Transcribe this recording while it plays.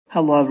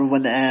Hello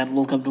everyone and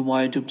welcome to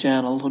my YouTube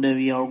channel. Today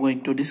we are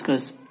going to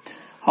discuss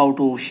how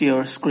to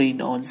share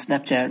screen on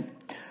Snapchat.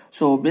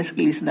 So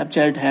basically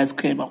Snapchat has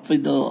came up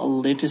with the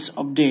latest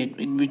update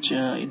in which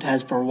it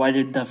has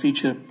provided the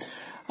feature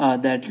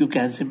that you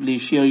can simply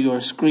share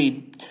your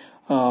screen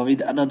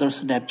with another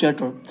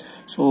Snapchatter.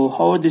 So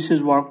how this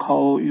is work,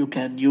 how you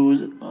can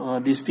use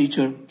this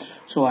feature.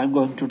 So I'm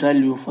going to tell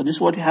you. For this,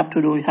 what you have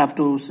to do, you have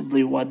to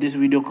simply watch this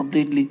video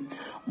completely.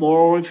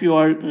 Moreover, if you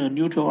are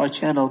new to our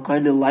channel,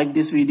 kindly like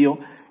this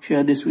video,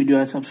 share this video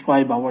and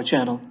subscribe our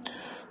channel.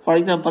 For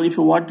example, if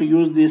you want to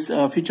use this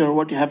feature,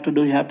 what you have to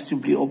do, you have to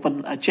simply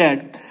open a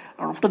chat.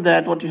 After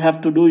that, what you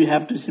have to do, you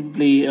have to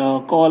simply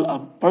call a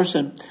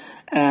person.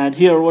 And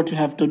here what you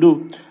have to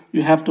do,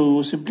 you have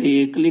to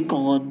simply click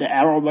on the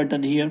arrow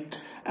button here.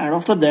 And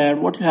after that,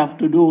 what you have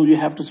to do, you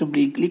have to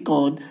simply click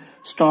on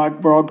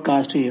start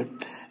broadcast here.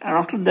 And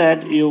after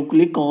that, you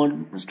click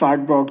on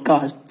start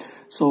broadcast.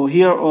 So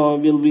here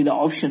will be the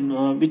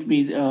option which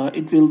means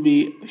it will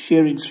be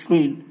sharing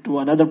screen to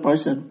another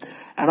person.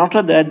 And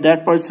after that,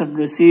 that person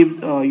receives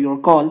your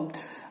call.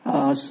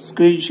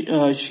 Screen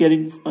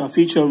sharing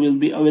feature will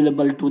be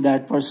available to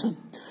that person.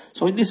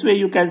 So in this way,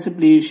 you can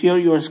simply share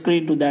your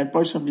screen to that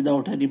person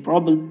without any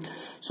problem.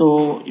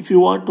 So if you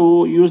want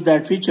to use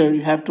that feature,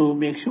 you have to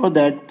make sure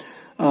that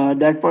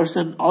that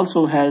person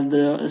also has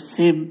the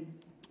same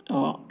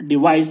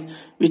device,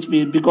 which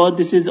means because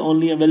this is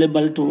only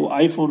available to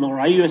iPhone or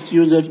iOS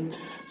users,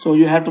 so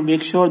you have to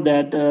make sure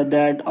that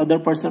that other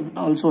person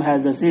also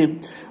has the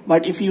same.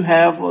 But if you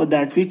have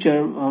that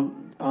feature,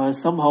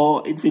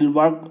 somehow it will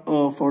work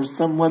for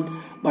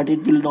someone, but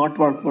it will not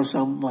work for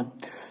someone.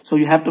 So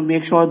you have to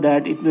make sure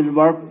that it will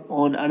work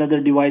on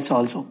another device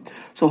also.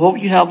 So hope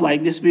you have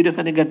liked this video. If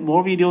you get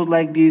more videos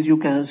like these, you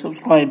can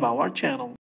subscribe our channel.